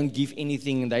they don't give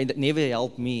anything and they never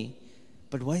help me.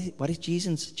 But what is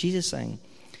Jesus saying?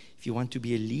 If you want to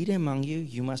be a leader among you,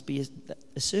 you must be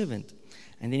a servant.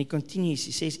 And then he continues,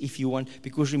 he says, if you want,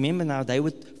 because remember now, they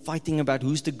were fighting about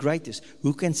who's the greatest,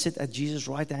 who can sit at Jesus'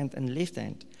 right hand and left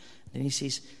hand. Then he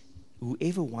says,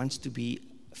 whoever wants to be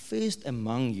first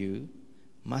among you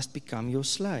must become your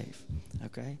slave.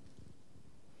 Okay?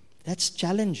 That's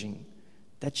challenging.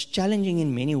 That's challenging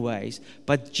in many ways.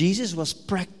 But Jesus was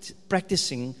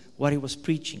practicing what he was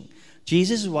preaching.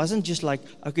 Jesus wasn't just like,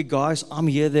 okay, guys, I'm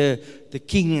here the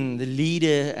king and the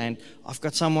leader, and I've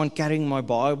got someone carrying my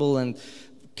Bible and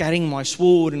carrying my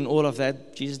sword and all of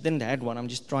that. Jesus didn't have one. I'm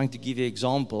just trying to give you an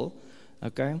example.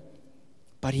 Okay?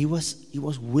 But he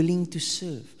was willing to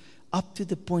serve, up to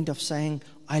the point of saying,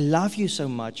 I love you so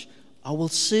much, I will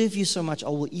serve you so much, I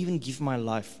will even give my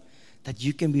life that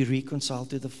you can be reconciled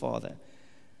to the Father.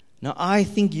 Now, I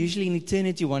think usually in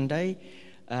eternity one day,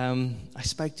 I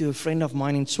spoke to a friend of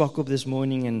mine in Swakop this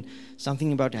morning, and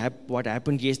something about what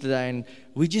happened yesterday, and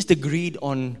we just agreed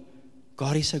on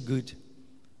God is so good.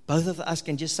 Both of us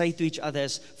can just say to each other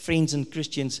as friends and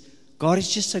Christians, God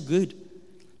is just so good.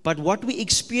 But what we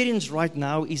experience right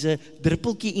now is a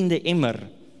druppeltjie in the emmer,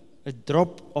 a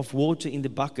drop of water in the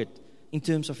bucket in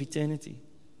terms of eternity.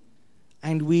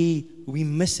 And we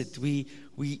miss it. We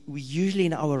usually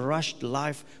in our rushed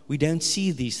life, we don't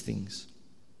see these things.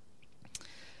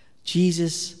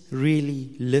 Jesus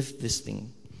really lived this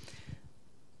thing.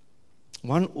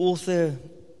 One author,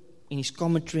 in his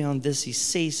commentary on this, he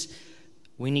says,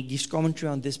 when he gives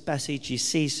commentary on this passage, he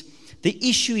says, the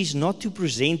issue is not to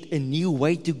present a new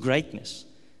way to greatness.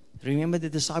 Remember, the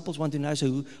disciples want to know,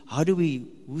 so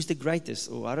who's the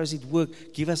greatest? Or how does it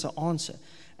work? Give us an answer.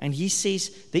 And he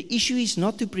says, the issue is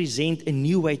not to present a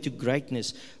new way to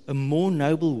greatness, a more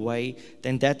noble way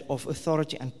than that of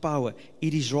authority and power.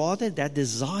 It is rather that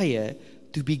desire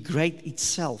to be great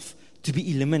itself, to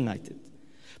be eliminated.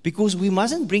 Because we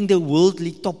mustn't bring the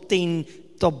worldly top 10,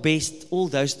 top best, all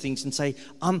those things and say,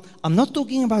 I'm not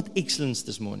talking about excellence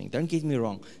this morning. Don't get me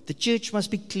wrong. The church must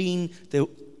be clean. The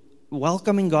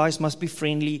welcoming guys must be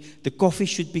friendly. The coffee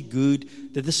should be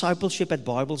good. The discipleship at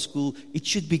Bible school, it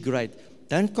should be great.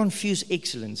 Don't confuse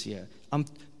excellence here. I'm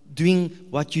doing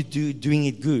what you do, doing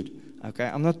it good. Okay,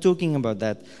 I'm not talking about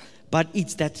that. But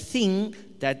it's that thing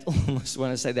that, almost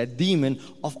want to say, that demon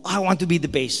of, I want to be the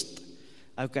best.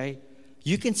 Okay,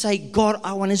 you can say, God,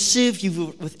 I want to serve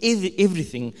you with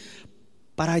everything.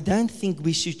 But I don't think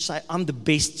we should say, I'm the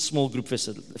best small group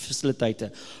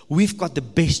facilitator. We've got the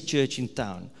best church in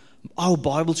town. Our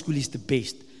Bible school is the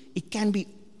best. It can be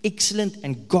excellent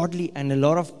and godly and a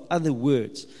lot of other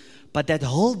words. But that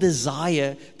whole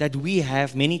desire that we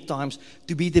have many times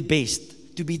to be the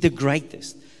best, to be the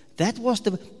greatest, that was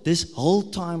this whole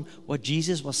time what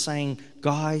Jesus was saying,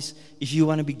 guys, if you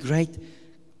want to be great,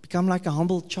 become like a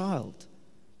humble child.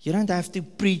 You don't have to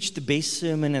preach the best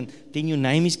sermon and then your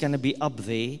name is going to be up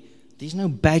there. There's no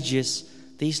badges.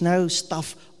 There's no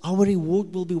stuff. Our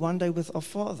reward will be one day with our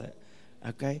Father.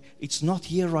 Okay, it's not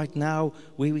here right now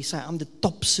where we say I'm the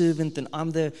top servant and I'm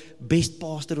the best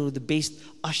pastor or the best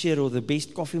usher or the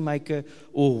best coffee maker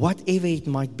or whatever it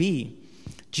might be.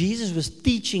 Jesus was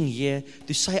teaching here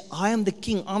to say, I am the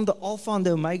King, I'm the Alpha and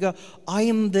the Omega, I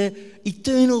am the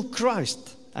eternal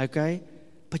Christ. Okay,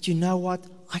 but you know what?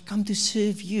 I come to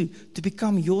serve you, to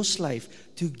become your slave,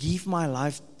 to give my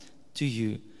life to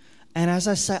you. And as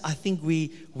I say, I think we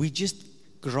just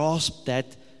grasp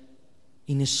that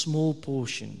in a small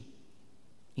portion.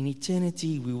 In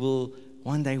eternity,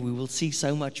 one day we will see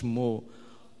so much more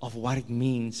of what it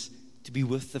means to be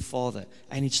with the Father.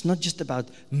 And it's not just about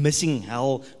missing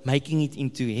hell, making it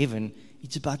into heaven.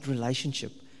 It's about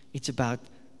relationship. It's about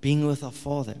being with our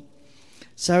Father.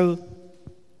 So,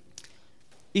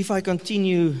 if I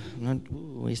continue,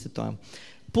 where's the time?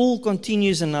 Paul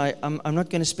continues, and I'm not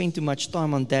going to spend too much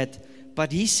time on that.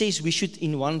 But he says we should,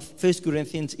 in 1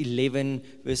 Corinthians 11,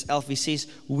 verse 11, he says,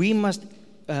 we must,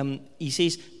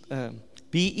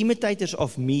 be imitators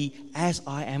of me as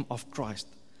I am of Christ.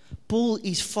 Paul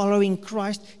is following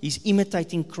Christ, he's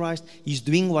imitating Christ, he's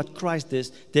doing what Christ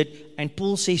did, and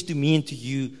Paul says to me and to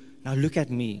you, now look at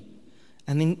me.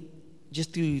 And then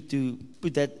just to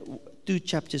put that 2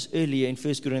 chapters earlier in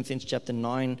 1 Corinthians chapter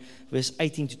 9, verse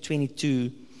 18 to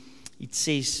 22, it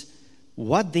says,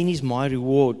 what then is my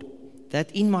reward?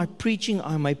 That in my preaching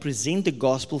I may present the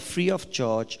gospel free of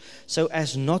charge, so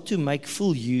as not to make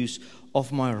full use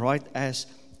of my right as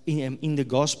in the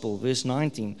gospel. Verse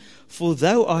 19, for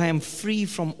though I am free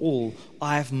from all,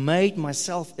 I have made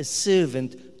myself a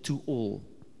servant to all.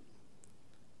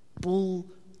 Paul,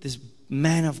 this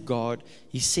man of God,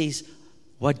 he says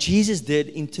what Jesus did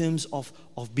in terms of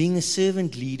being a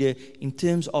servant leader, in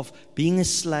terms of being a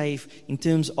slave, in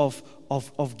terms of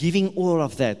giving all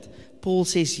of that. Paul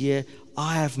says here,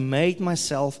 I have made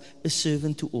myself a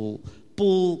servant to all.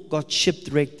 Paul got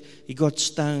shipwrecked, he got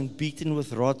stoned, beaten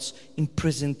with rods,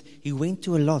 imprisoned. He went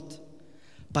through a lot.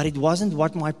 But it wasn't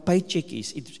what my paycheck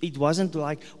is. It wasn't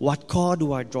like what car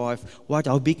do I drive,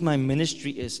 how big my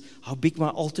ministry is, how big my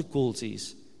altar calls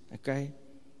is. Okay?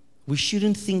 We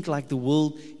shouldn't think like the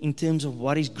world in terms of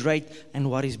what is great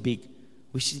and what is big.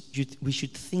 We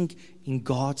should think in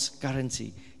God's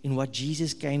currency, in what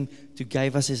Jesus came to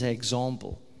give us as an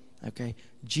example. Okay?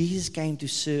 Jesus came to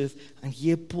serve, and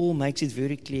here Paul makes it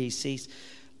very clear. He says,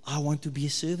 I want to be a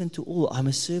servant to all. I'm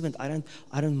a servant. I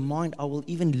don't mind. I will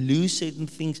even lose certain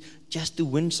things just to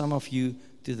win some of you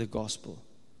to the gospel.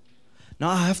 Now,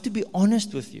 I have to be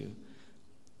honest with you.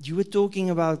 You were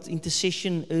talking about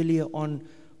intercession earlier on.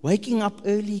 Waking up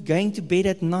early, going to bed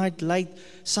at night late.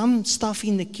 Some stuff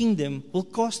in the kingdom will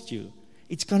cost you.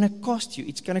 It's going to cost you.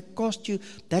 It's going to cost you.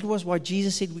 That was why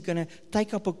Jesus said we're going to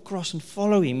take up a cross and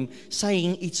follow Him,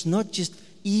 saying it's not just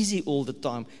easy all the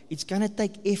time. It's going to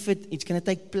take effort. It's going to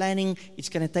take planning. It's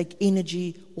going to take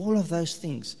energy, all of those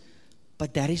things.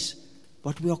 But that is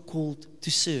what we are called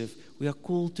to serve. We are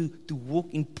called to walk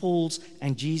in Paul's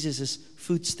and Jesus'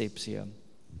 footsteps here.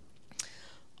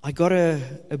 I got a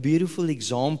beautiful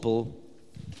example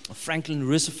of Franklin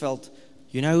Roosevelt.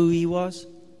 You know who he was?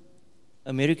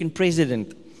 American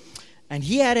president. And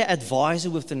he had an advisor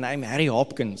with the name Harry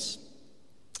Hopkins.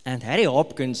 And Harry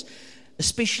Hopkins,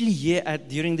 especially here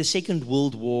during the Second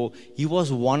World War, he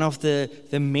was one of the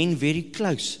men very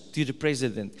close to the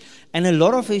president. And a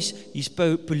lot of his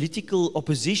political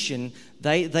opposition,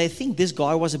 they think this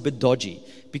guy was a bit dodgy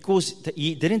because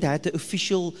he didn't have the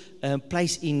official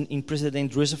place in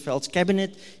President Roosevelt's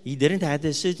cabinet. He didn't have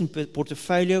a certain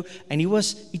portfolio, and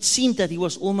it seemed that he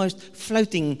was almost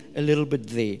floating a little bit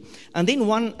there. And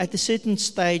then at a certain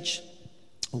stage,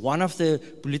 one of the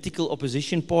political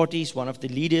opposition parties, one of the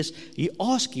leaders, he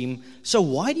asked him, so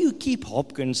why do you keep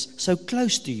Hopkins so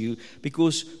close to you?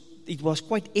 Because it was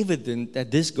quite evident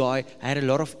that this guy had a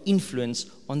lot of influence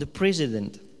on the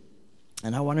president.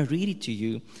 And I want to read it to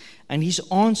you. And his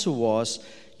answer was,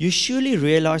 you surely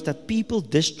realize that people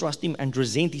distrust him and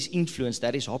resent his influence.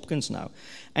 That is Hopkins now.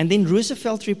 And then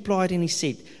Roosevelt replied and he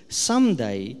said,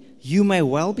 someday you may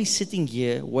well be sitting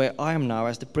here where I am now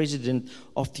as the President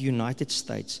of the United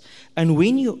States. And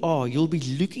when you are, you'll be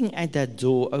looking at that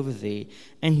door over there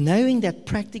and knowing that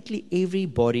practically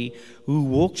everybody who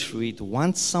walks through it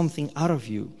wants something out of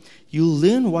you. You'll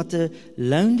learn what a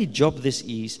lonely job this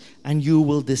is, and you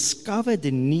will discover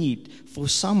the need for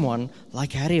someone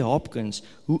like Harry Hopkins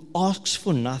who asks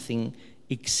for nothing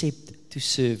except to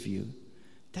serve you.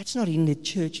 That's not in the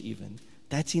church even.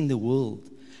 That's in the world.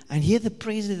 And here the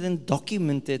president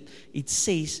documented, it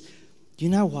says, you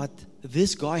know what,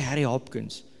 this guy, Harry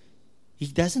Hopkins, he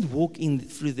doesn't walk in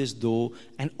through this door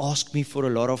and ask me for a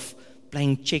lot of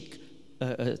playing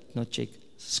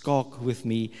skak with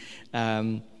me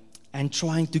and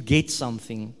trying to get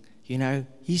something. You know,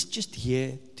 he's just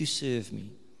here to serve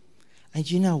me. And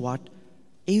you know what,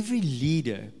 every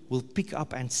leader will pick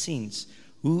up and sense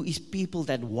who is people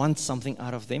that want something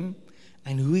out of them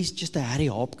and who is just a Harry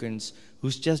Hopkins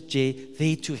who's just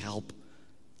there to help,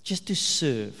 just to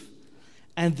serve.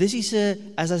 And this is,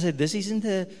 as I said, this is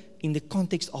in the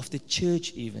context of the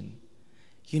church even.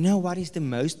 You know what is the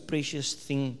most precious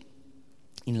thing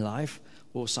in life,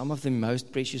 or some of the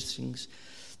most precious things,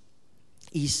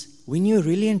 is when you're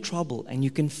really in trouble and you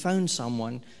can phone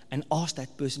someone and ask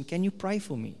that person, can you pray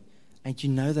for me? And you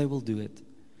know they will do it.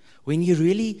 When you're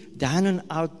really down and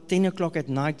out, 10 o'clock at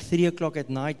night, 3 o'clock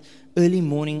at night, early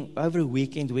morning, over a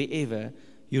weekend, wherever,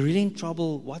 you're really in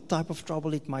trouble, what type of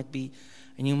trouble it might be.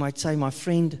 And you might say, my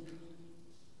friend,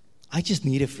 I just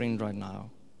need a friend right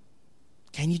now.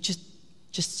 Can you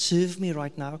just serve me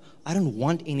right now? I don't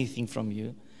want anything from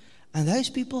you. And those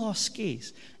people are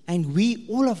scarce. And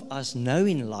all of us know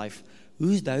in life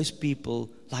who's those people,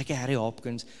 like a Harry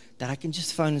Hopkins, that I can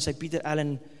just phone and say, Peter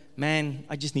Allen, man,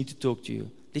 I just need to talk to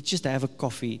you. Let's just have a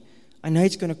coffee. I know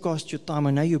it's going to cost you time.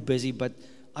 I know you're busy, but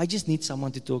I just need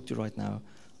someone to talk to right now.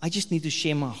 I just need to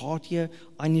share my heart here.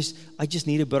 I just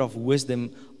need a bit of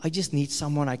wisdom. I just need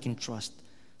someone I can trust.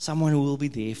 Someone who will be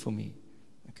there for me.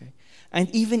 Okay?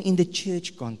 And even in the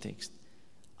church context,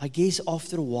 I guess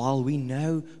after a while we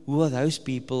know who are those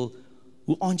people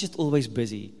who aren't just always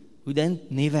busy, who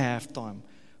never have time,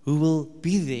 who will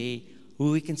be there,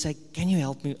 who we can say, can you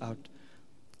help me out?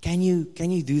 Can you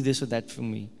do this or that for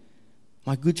me?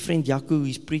 My good friend Yaku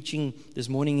is preaching this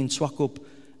morning in Swakop,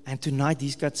 and tonight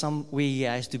he's got somewhere he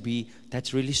has to be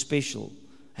that's really special.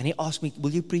 And he asked me,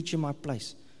 will you preach in my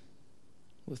place?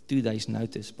 With 2 days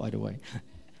notice, by the way.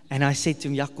 And I said to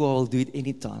him, Yaku, I will do it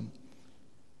anytime.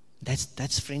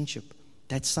 That's friendship.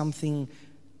 That's something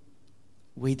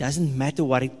where it doesn't matter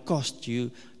what it costs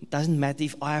you. It doesn't matter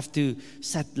if I have to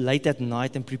sit late at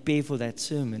night and prepare for that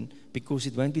sermon, because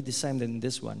it won't be the same than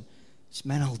this one. It's,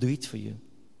 man, I'll do it for you.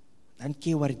 I don't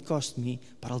care what it costs me,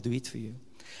 but I'll do it for you.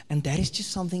 And that is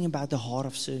just something about the heart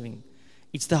of serving.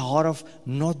 It's the heart of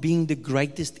not being the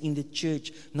greatest in the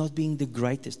church, not being the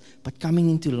greatest, but coming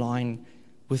into line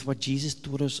with what Jesus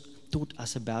taught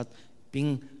us about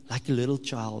being like a little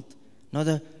child, not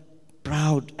a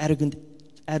proud, arrogant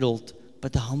adult,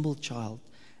 but a humble child,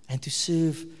 and to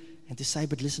serve and to say,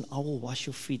 but listen, I will wash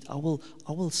your feet. I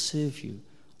will serve you.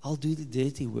 I'll do the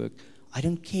dirty work. I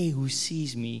don't care who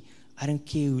sees me. I don't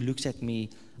care who looks at me.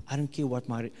 I don't care what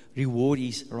my reward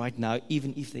is right now,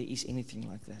 even if there is anything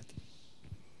like that.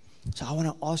 So I want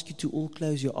to ask you to all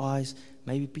close your eyes.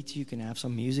 Maybe, Peter, you can have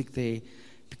some music there,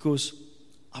 because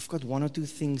I've got one or two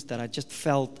things that I just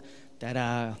felt that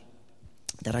I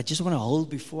just want to hold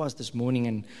before us this morning,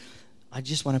 and I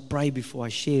just want to pray before I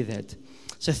share that.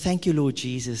 So thank you, Lord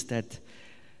Jesus, that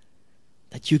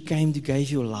you came to give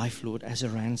your life, Lord, as a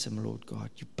ransom, Lord God.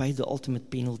 You paid the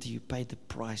ultimate penalty. You paid the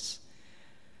price.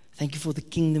 Thank you for the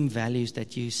kingdom values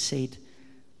that you said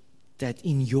that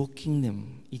in your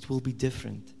kingdom it will be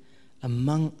different.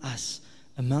 Among us,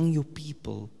 among your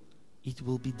people, it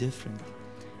will be different.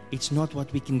 It's not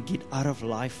what we can get out of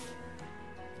life.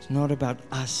 It's not about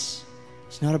us.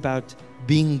 It's not about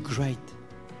being great,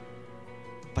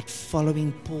 but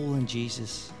following Paul and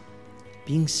Jesus,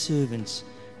 being servants,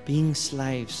 being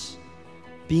slaves,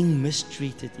 being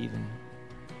mistreated even.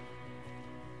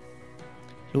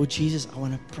 Lord Jesus, I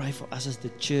want to pray for us as the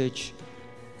church,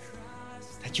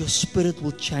 that your Spirit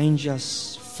will change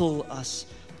us, fill us,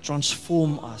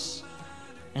 transform us,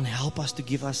 and help us to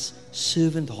give us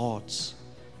servant hearts,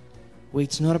 where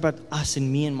it's not about us and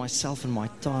me and myself and my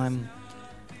time,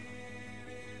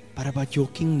 but about your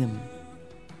kingdom,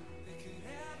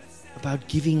 about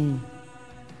giving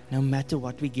no matter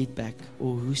what we get back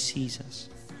or who sees us.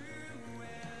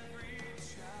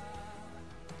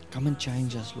 Come and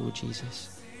change us, Lord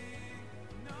Jesus.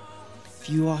 If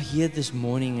you are here this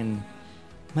morning and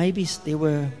maybe there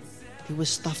was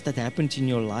stuff that happened in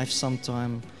your life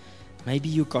sometime, maybe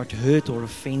you got hurt or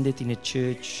offended in a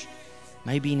church,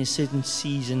 maybe in a certain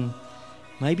season,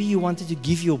 maybe you wanted to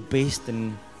give your best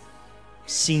and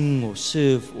sing or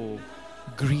serve or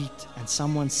greet, and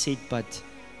someone said, but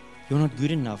you're not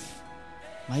good enough.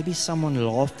 Maybe someone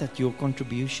laughed at your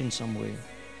contribution somewhere.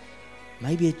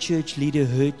 Maybe a church leader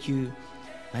hurt you.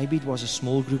 Maybe it was a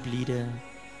small group leader.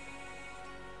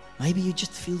 Maybe you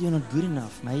just feel you're not good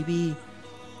enough. Maybe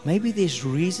there's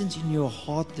reasons in your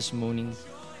heart this morning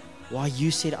why you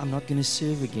said, I'm not going to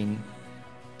serve again,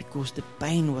 because the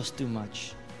pain was too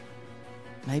much.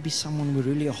 Maybe someone was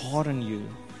really hard on you.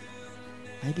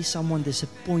 Maybe someone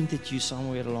disappointed you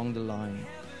somewhere along the line.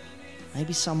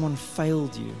 Maybe someone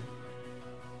failed you.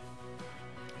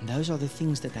 And those are the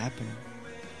things that happen.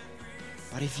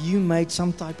 But if you made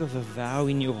some type of a vow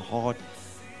in your heart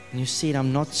and you said,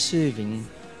 I'm not serving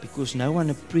because no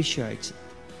one appreciates it,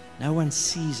 no one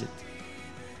sees it,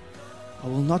 I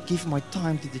will not give my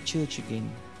time to the church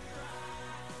again,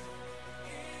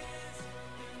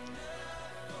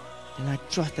 then I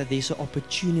trust that there's an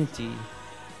opportunity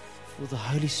for the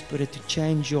Holy Spirit to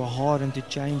change your heart and to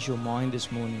change your mind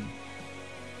this morning.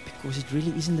 Because it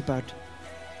really isn't about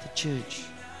the church.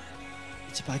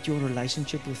 It's about your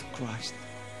relationship with Christ.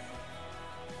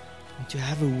 And to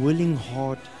have a willing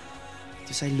heart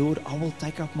to say, Lord, I will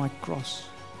take up my cross.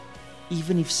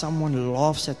 Even if someone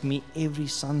laughs at me every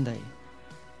Sunday.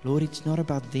 Lord, it's not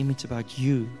about them, it's about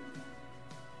you.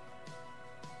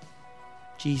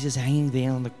 Jesus hanging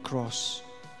there on the cross,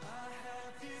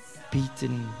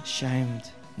 beaten,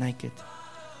 shamed, naked.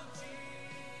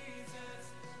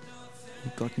 He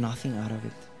got nothing out of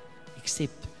it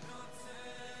except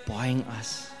buying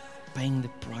us, paying the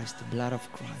price, the blood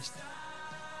of Christ.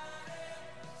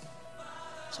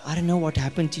 So I don't know what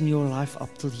happened in your life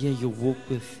up till here, your walk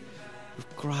with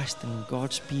Christ and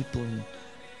God's people. And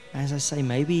as I say,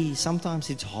 maybe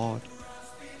sometimes it's hard.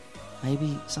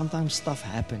 Maybe sometimes stuff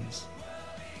happens.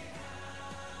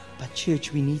 But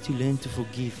church, we need to learn to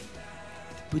forgive,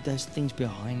 to put those things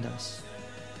behind us.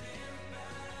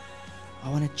 I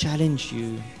want to challenge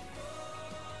you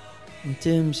in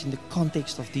the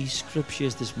context of these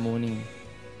scriptures this morning.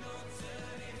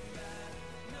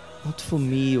 Not for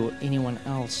me or anyone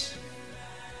else,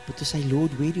 but to say, Lord,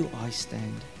 where do I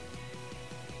stand?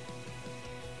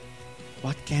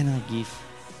 What can I give?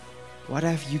 What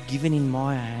have you given in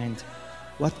my hand?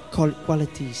 What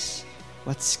qualities?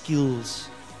 What skills?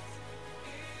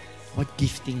 What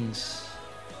giftings?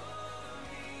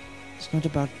 It's not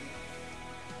about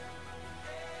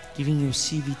giving your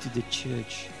CV to the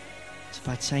church. It's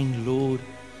about saying, Lord,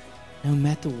 no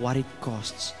matter what it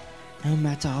costs, no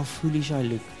matter how foolish I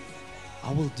look,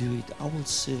 I will do it. I will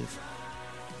serve.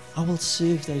 I will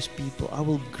serve those people. I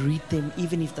will greet them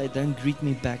even if they don't greet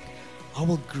me back. I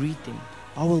will greet them.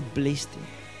 I will bless them.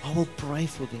 I will pray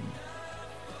for them.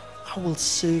 I will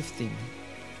serve them.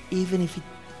 Even if it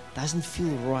doesn't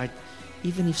feel right,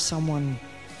 even if someone,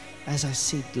 as I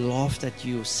said, laughed at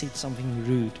you or said something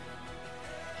rude,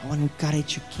 I want to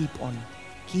encourage you, keep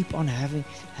on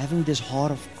having this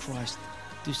heart of Christ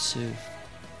to serve.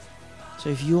 So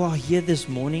if you are here this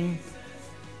morning,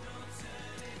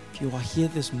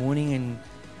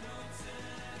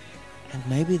 and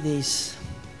maybe there's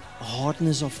a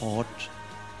hardness of heart,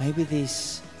 maybe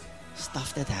there's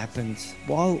stuff that happens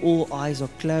while all eyes are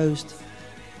closed,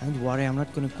 don't worry, I'm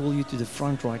not going to call you to the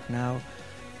front right now.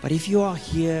 But if you are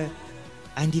here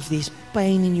and if there's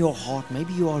pain in your heart,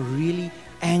 maybe you are really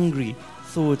angry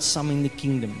towards some in the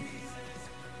kingdom,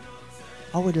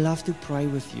 I would love to pray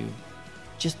with you.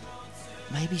 Just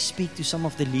maybe speak to some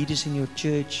of the leaders in your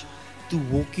church to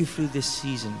walk you through this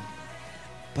season.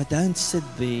 But don't sit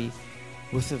there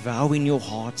with a vow in your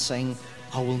heart saying,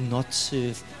 I will not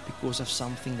serve because of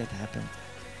something that happened.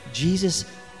 Jesus,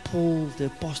 Paul, the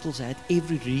apostles had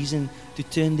every reason to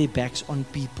turn their backs on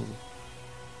people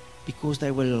because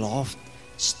they were laughed,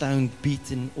 stoned,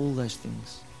 beaten, all those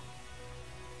things.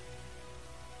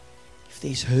 If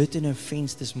there's hurt and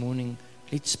offense this morning,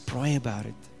 let's pray about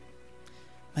it.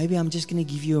 Maybe I'm just going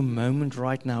to give you a moment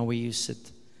right now where you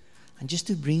sit. And just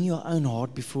to bring your own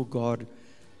heart before God,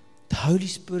 the Holy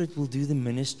Spirit will do the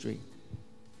ministry.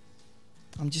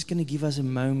 I'm just going to give us a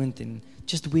moment, and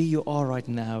just where you are right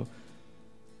now,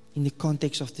 in the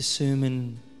context of the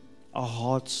sermon, our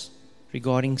hearts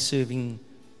regarding serving,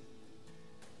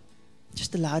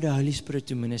 just allow the Holy Spirit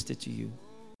to minister to you.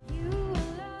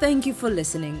 Thank you for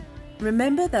listening.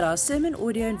 Remember that our sermon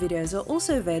audio and videos are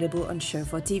also available on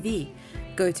Shofar TV.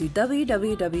 Go to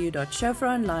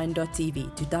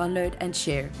www.shofaronline.tv to download and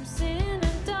share.